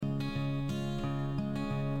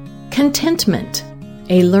Contentment,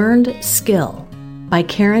 a Learned Skill by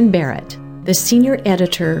Karen Barrett, the senior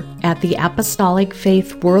editor at the Apostolic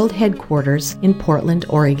Faith World Headquarters in Portland,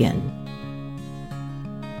 Oregon.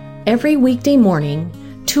 Every weekday morning,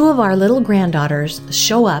 two of our little granddaughters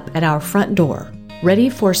show up at our front door, ready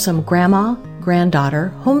for some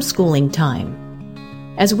grandma-granddaughter homeschooling time.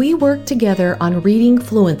 As we work together on reading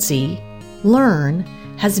fluency, learn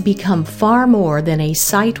has become far more than a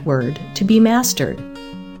sight word to be mastered.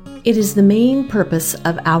 It is the main purpose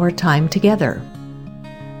of our time together.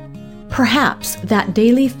 Perhaps that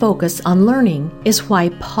daily focus on learning is why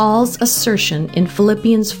Paul's assertion in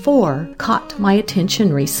Philippians 4 caught my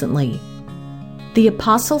attention recently. The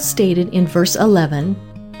apostle stated in verse 11,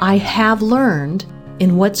 "I have learned,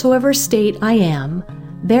 in whatsoever state I am,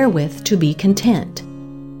 therewith to be content."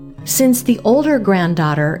 Since the older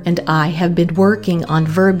granddaughter and I have been working on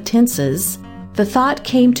verb tenses, the thought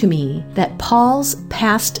came to me that Paul's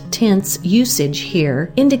past tense usage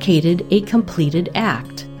here indicated a completed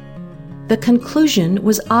act. The conclusion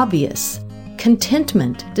was obvious.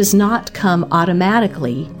 Contentment does not come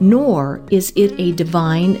automatically, nor is it a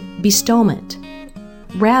divine bestowment.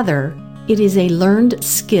 Rather, it is a learned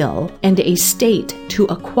skill and a state to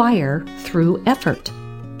acquire through effort.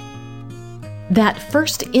 That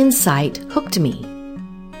first insight hooked me.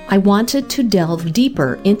 I wanted to delve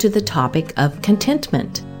deeper into the topic of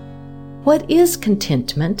contentment. What is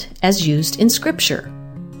contentment as used in Scripture?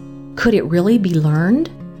 Could it really be learned?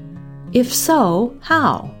 If so,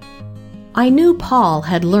 how? I knew Paul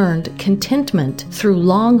had learned contentment through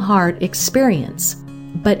long, hard experience,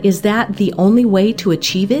 but is that the only way to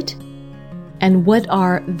achieve it? And what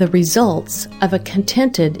are the results of a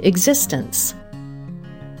contented existence?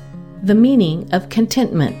 The meaning of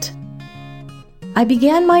contentment. I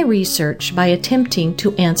began my research by attempting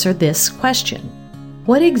to answer this question.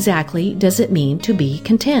 What exactly does it mean to be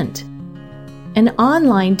content? An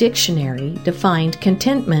online dictionary defined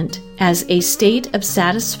contentment as a state of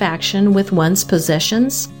satisfaction with one's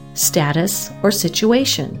possessions, status, or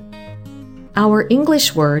situation. Our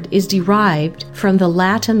English word is derived from the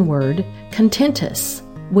Latin word contentus,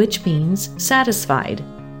 which means satisfied.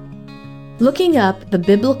 Looking up the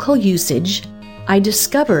biblical usage, I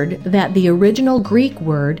discovered that the original Greek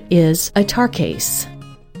word is autarkes.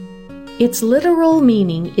 Its literal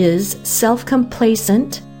meaning is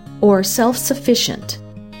self-complacent or self-sufficient.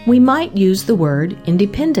 We might use the word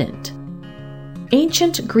independent.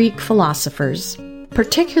 Ancient Greek philosophers,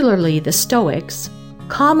 particularly the Stoics,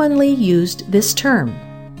 commonly used this term.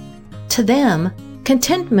 To them,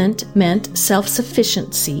 contentment meant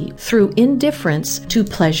self-sufficiency through indifference to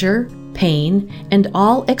pleasure, pain, and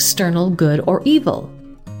all external good or evil.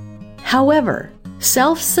 However,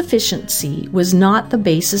 self-sufficiency was not the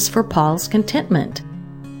basis for Paul's contentment.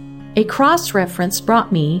 A cross-reference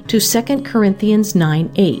brought me to 2 Corinthians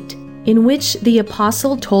 9:8, in which the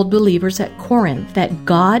apostle told believers at Corinth that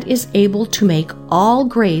God is able to make all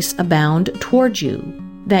grace abound toward you,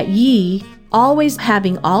 that ye, always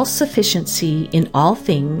having all sufficiency in all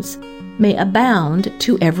things, may abound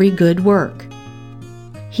to every good work.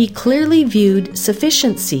 He clearly viewed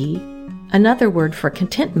sufficiency, another word for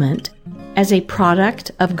contentment, as a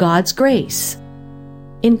product of God's grace.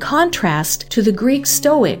 In contrast to the Greek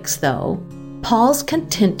Stoics, though, Paul's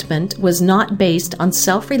contentment was not based on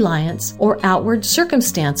self-reliance or outward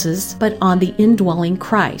circumstances, but on the indwelling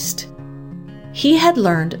Christ. He had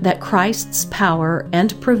learned that Christ's power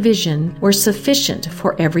and provision were sufficient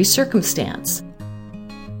for every circumstance.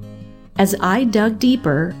 As I dug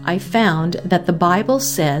deeper, I found that the Bible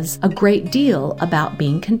says a great deal about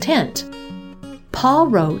being content. Paul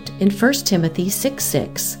wrote in 1 Timothy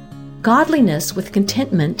 6:6, "Godliness with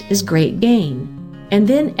contentment is great gain," and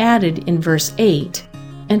then added in verse 8,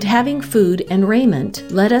 "And having food and raiment,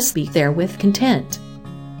 let us be therewith content."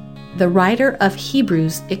 The writer of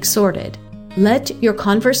Hebrews exhorted, "Let your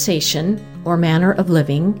conversation, or manner of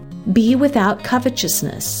living, be without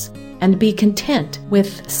covetousness, and be content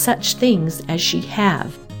with such things as ye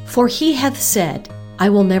have. For he hath said, I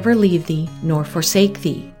will never leave thee nor forsake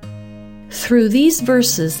thee." Through these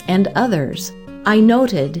verses and others, I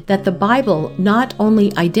noted that the Bible not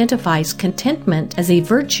only identifies contentment as a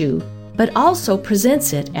virtue, but also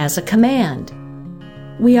presents it as a command.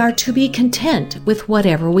 We are to be content with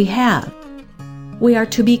whatever we have. We are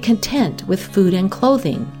to be content with food and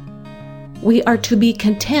clothing. We are to be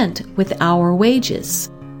content with our wages.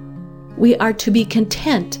 We are to be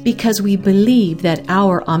content because we believe that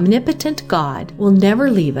our omnipotent God will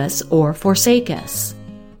never leave us or forsake us.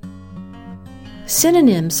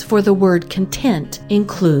 Synonyms for the word content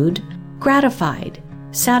include gratified,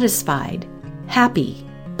 satisfied, happy,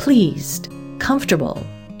 pleased, comfortable,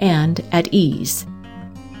 and at ease.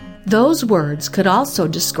 Those words could also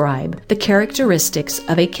describe the characteristics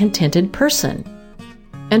of a contented person.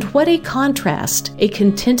 And what a contrast a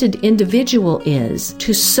contented individual is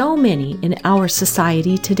to so many in our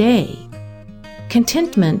society today.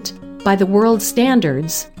 Contentment, by the world's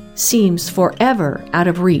standards, seems forever out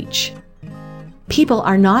of reach. People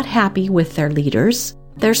are not happy with their leaders,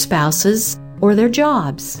 their spouses, or their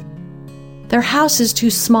jobs. Their house is too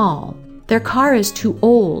small, their car is too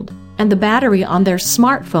old, and the battery on their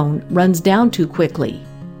smartphone runs down too quickly.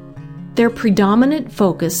 Their predominant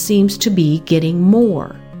focus seems to be getting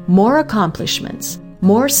more accomplishments,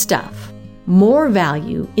 more stuff, more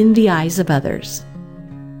value in the eyes of others.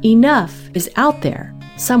 Enough is out there,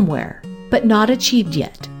 somewhere, but not achieved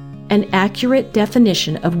yet, an accurate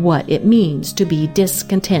definition of what it means to be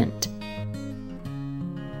discontent.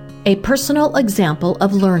 A personal example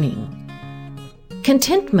of learning.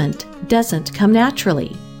 Contentment doesn't come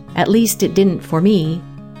naturally. At least it didn't for me.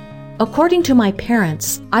 According to my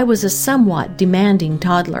parents, I was a somewhat demanding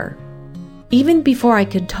toddler. Even before I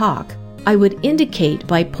could talk, I would indicate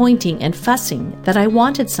by pointing and fussing that I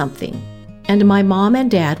wanted something, and my mom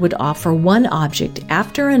and dad would offer one object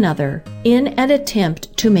after another in an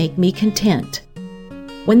attempt to make me content.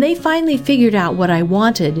 When they finally figured out what I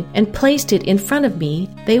wanted and placed it in front of me,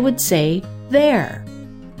 they would say, "There."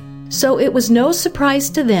 So it was no surprise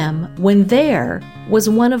to them when "there" was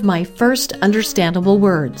one of my first understandable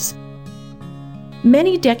words.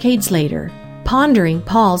 Many decades later, pondering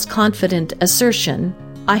Paul's confident assertion,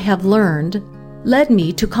 "I have learned," led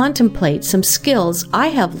me to contemplate some skills I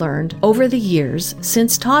have learned over the years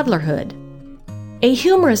since toddlerhood. A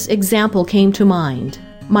humorous example came to mind,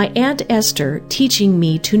 my Aunt Esther teaching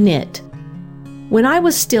me to knit. When I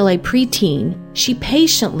was still a preteen, she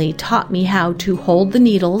patiently taught me how to hold the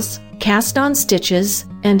needles, cast on stitches,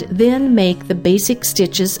 and then make the basic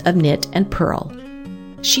stitches of knit and purl.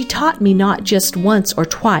 She taught me not just once or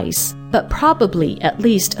twice, but probably at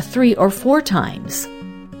least 3 or 4 times.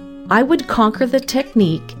 I would conquer the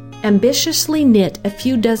technique, ambitiously knit a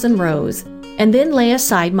few dozen rows, and then lay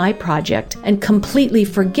aside my project and completely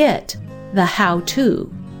forget the how-to.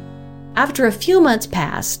 After a few months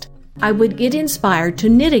passed, I would get inspired to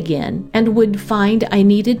knit again and would find I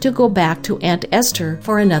needed to go back to Aunt Esther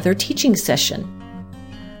for another teaching session.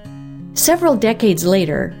 Several decades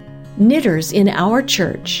later, knitters in our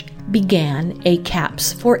church began a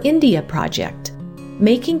Caps for India project,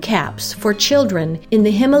 making caps for children in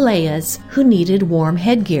the Himalayas who needed warm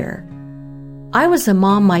headgear. I was a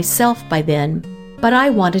mom myself by then, but I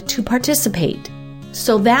wanted to participate,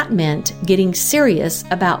 so that meant getting serious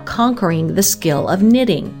about conquering the skill of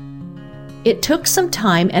knitting. It took some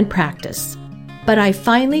time and practice, but I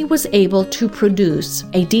finally was able to produce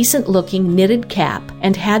a decent-looking knitted cap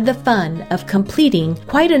and had the fun of completing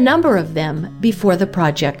quite a number of them before the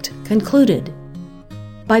project concluded.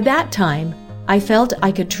 By that time, I felt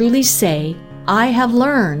I could truly say, "I have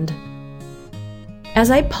learned." As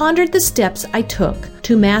I pondered the steps I took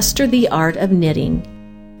to master the art of knitting,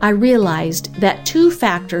 I realized that 2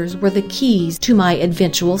 factors were the keys to my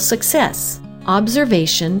eventual success: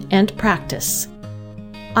 observation and practice.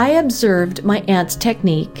 I observed my aunt's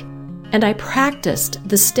technique, and I practiced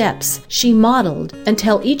the steps she modeled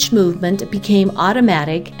until each movement became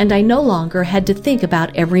automatic and I no longer had to think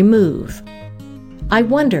about every move. I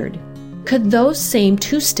wondered, could those same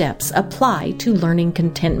 2 steps apply to learning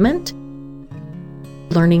contentment?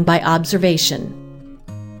 Learning by observation.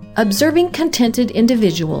 Observing contented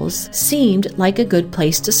individuals seemed like a good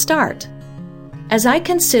place to start. As I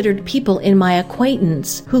considered people in my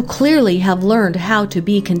acquaintance who clearly have learned how to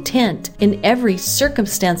be content in every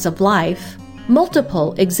circumstance of life,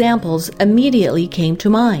 multiple examples immediately came to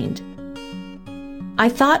mind. I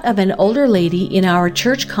thought of an older lady in our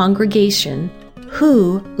church congregation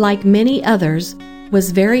who, like many others,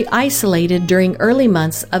 was very isolated during early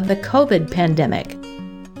months of the COVID pandemic.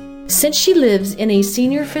 Since she lives in a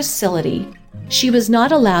senior facility, she was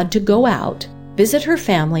not allowed to go out, visit her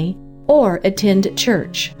family, or attend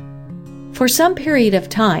church. For some period of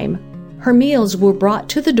time, her meals were brought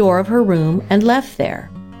to the door of her room and left there.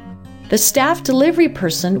 The staff delivery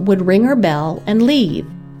person would ring her bell and leave,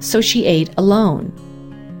 so she ate alone.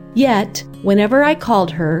 Yet, whenever I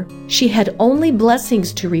called her, she had only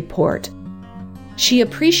blessings to report. She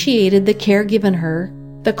appreciated the care given her,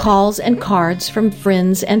 the calls and cards from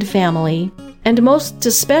friends and family, and most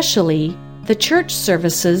especially the church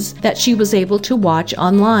services that she was able to watch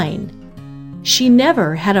online. She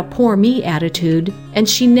never had a poor me attitude, and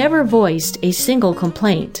she never voiced a single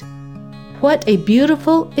complaint. What a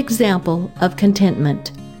beautiful example of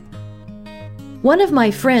contentment. One of my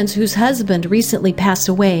friends whose husband recently passed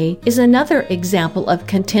away is another example of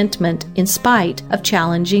contentment in spite of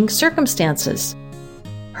challenging circumstances.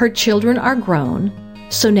 Her children are grown,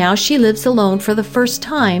 so now she lives alone for the first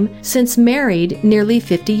time since married nearly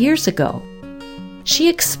 50 years ago. She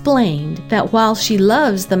explained that while she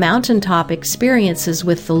loves the mountaintop experiences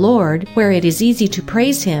with the Lord, where it is easy to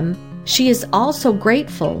praise Him, she is also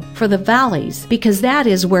grateful for the valleys because that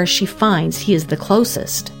is where she finds He is the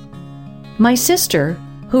closest. My sister,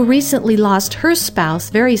 who recently lost her spouse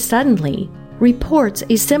very suddenly, reports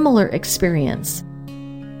a similar experience.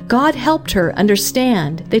 God helped her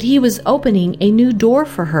understand that He was opening a new door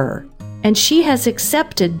for her, and she has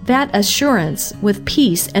accepted that assurance with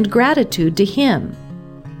peace and gratitude to Him.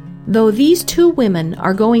 Though these two women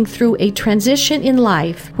are going through a transition in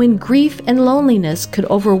life when grief and loneliness could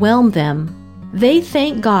overwhelm them, they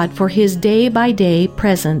thank God for His day-by-day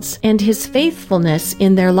presence and His faithfulness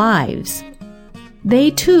in their lives.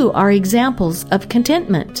 They too are examples of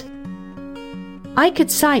contentment. I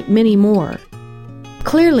could cite many more.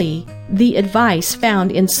 Clearly, the advice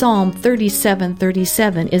found in Psalm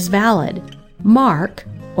 37:37 is valid. Mark,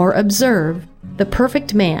 or observe, the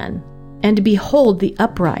perfect man, and behold the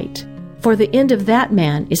upright, for the end of that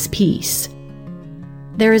man is peace.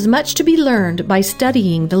 There is much to be learned by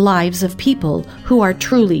studying the lives of people who are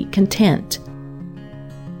truly content.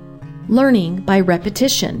 Learning by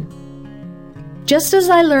repetition. Just as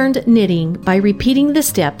I learned knitting by repeating the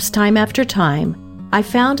steps time after time, I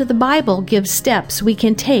found the Bible gives steps we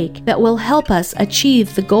can take that will help us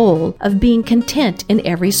achieve the goal of being content in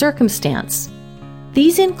every circumstance.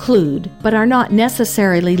 These include, but are not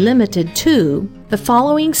necessarily limited to, the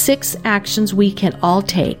following 6 actions we can all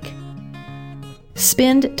take.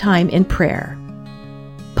 Spend time in prayer.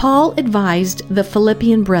 Paul advised the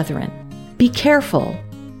Philippian brethren, "Be careful,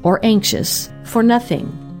 or anxious, for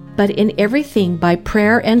nothing, but in everything by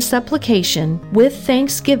prayer and supplication, with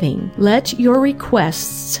thanksgiving, let your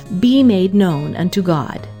requests be made known unto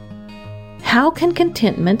God." How can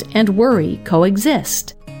contentment and worry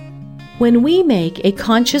coexist? When we make a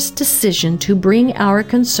conscious decision to bring our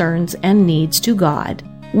concerns and needs to God,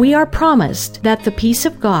 we are promised that the peace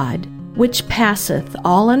of God, which passeth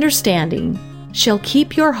all understanding, shall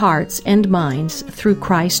keep your hearts and minds through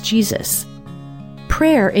Christ Jesus.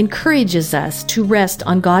 Prayer encourages us to rest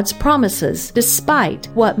on God's promises despite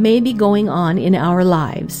what may be going on in our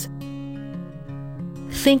lives.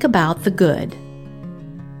 Think about the good.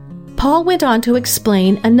 Paul went on to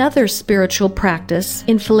explain another spiritual practice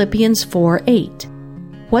in Philippians 4:8.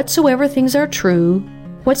 Whatsoever things are true,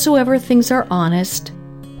 whatsoever things are honest,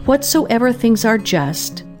 whatsoever things are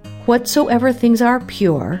just, whatsoever things are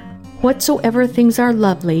pure, whatsoever things are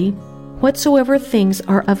lovely, whatsoever things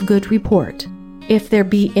are of good report. If there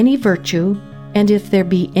be any virtue, and if there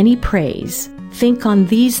be any praise, think on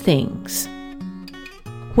these things.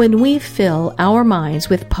 When we fill our minds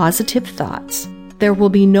with positive thoughts, there will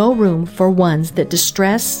be no room for ones that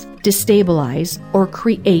distress, destabilize, or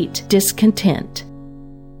create discontent.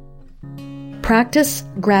 Practice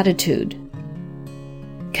gratitude.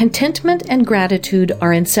 Contentment and gratitude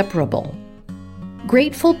are inseparable.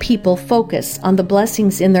 Grateful people focus on the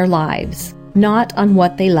blessings in their lives, not on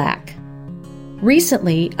what they lack.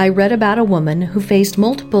 Recently, I read about a woman who faced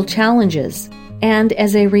multiple challenges and,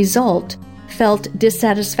 as a result, felt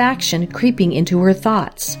dissatisfaction creeping into her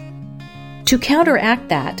thoughts. To counteract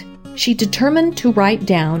that, she determined to write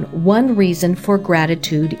down one reason for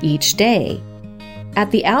gratitude each day. At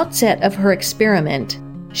the outset of her experiment,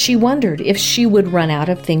 she wondered if she would run out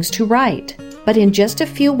of things to write, but in just a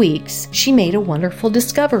few weeks, she made a wonderful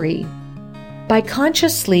discovery. By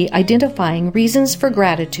consciously identifying reasons for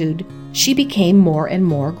gratitude, she became more and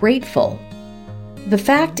more grateful. The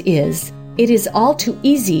fact is, it is all too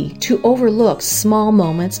easy to overlook small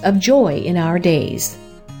moments of joy in our days.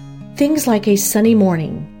 Things like a sunny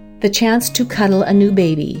morning, the chance to cuddle a new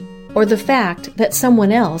baby, or the fact that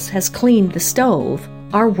someone else has cleaned the stove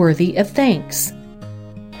are worthy of thanks.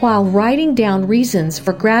 While writing down reasons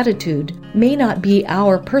for gratitude may not be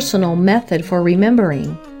our personal method for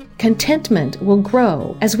remembering, contentment will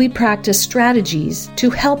grow as we practice strategies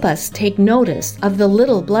to help us take notice of the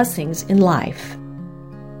little blessings in life.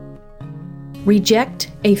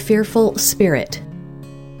 Reject a fearful spirit.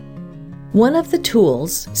 One of the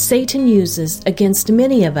tools Satan uses against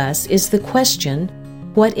many of us is the question,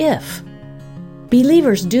 what if?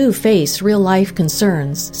 Believers do face real-life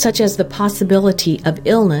concerns such as the possibility of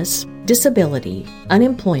illness, disability,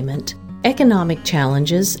 unemployment, economic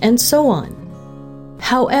challenges, and so on.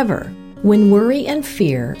 However, when worry and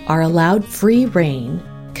fear are allowed free rein,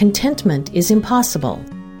 contentment is impossible.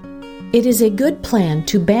 It is a good plan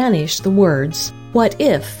to banish the words, "what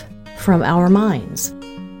if?" from our minds.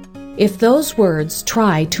 If those words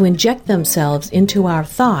try to inject themselves into our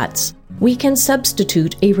thoughts, we can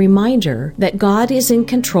substitute a reminder that God is in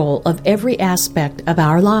control of every aspect of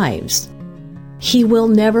our lives. He will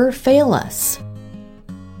never fail us.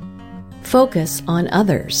 Focus on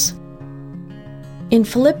others. In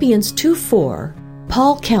Philippians 2:4,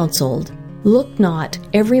 Paul counseled, "Look not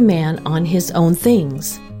every man on his own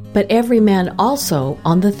things, but every man also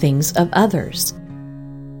on the things of others."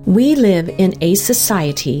 We live in a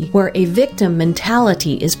society where a victim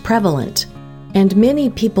mentality is prevalent, and many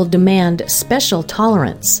people demand special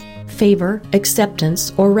tolerance, favor,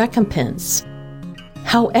 acceptance, or recompense.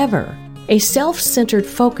 However, a self-centered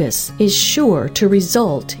focus is sure to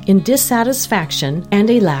result in dissatisfaction and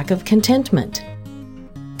a lack of contentment.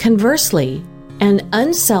 Conversely, an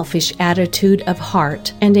unselfish attitude of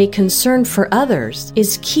heart and a concern for others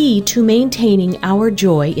is key to maintaining our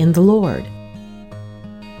joy in the Lord.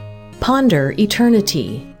 Ponder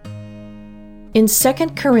eternity. In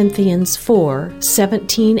 2 Corinthians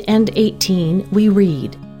 4:17 and 18 we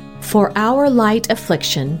read, "For our light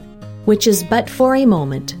affliction, which is but for a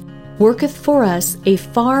moment, worketh for us a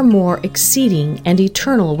far more exceeding and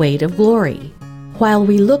eternal weight of glory, while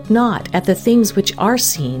we look not at the things which are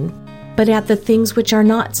seen, but at the things which are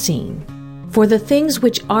not seen. For the things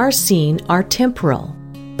which are seen are temporal,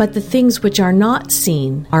 but the things which are not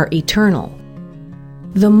seen are eternal."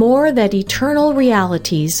 The more that eternal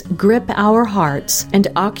realities grip our hearts and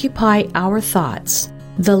occupy our thoughts,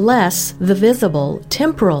 the less the visible,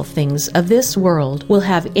 temporal things of this world will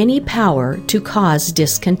have any power to cause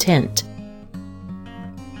discontent.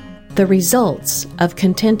 The results of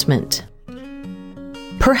contentment.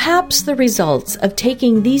 Perhaps the results of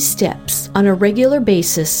taking these steps on a regular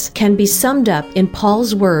basis can be summed up in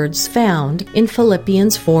Paul's words found in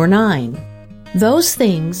Philippians 4:9. "Those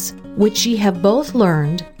things which ye have both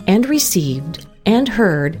learned and received and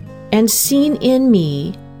heard and seen in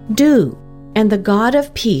me, do, and the God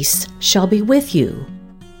of peace shall be with you."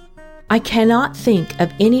 I cannot think of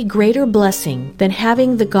any greater blessing than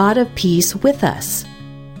having the God of peace with us.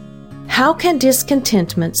 How can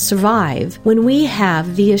discontentment survive when we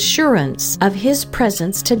have the assurance of His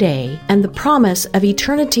presence today and the promise of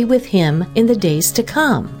eternity with Him in the days to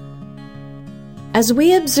come? As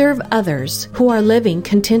we observe others who are living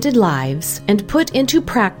contented lives and put into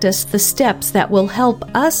practice the steps that will help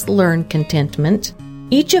us learn contentment,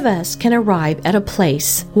 each of us can arrive at a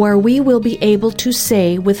place where we will be able to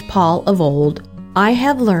say with Paul of old, "I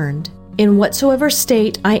have learned, in whatsoever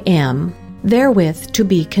state I am, therewith to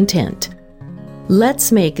be content."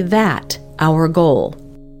 Let's make that our goal.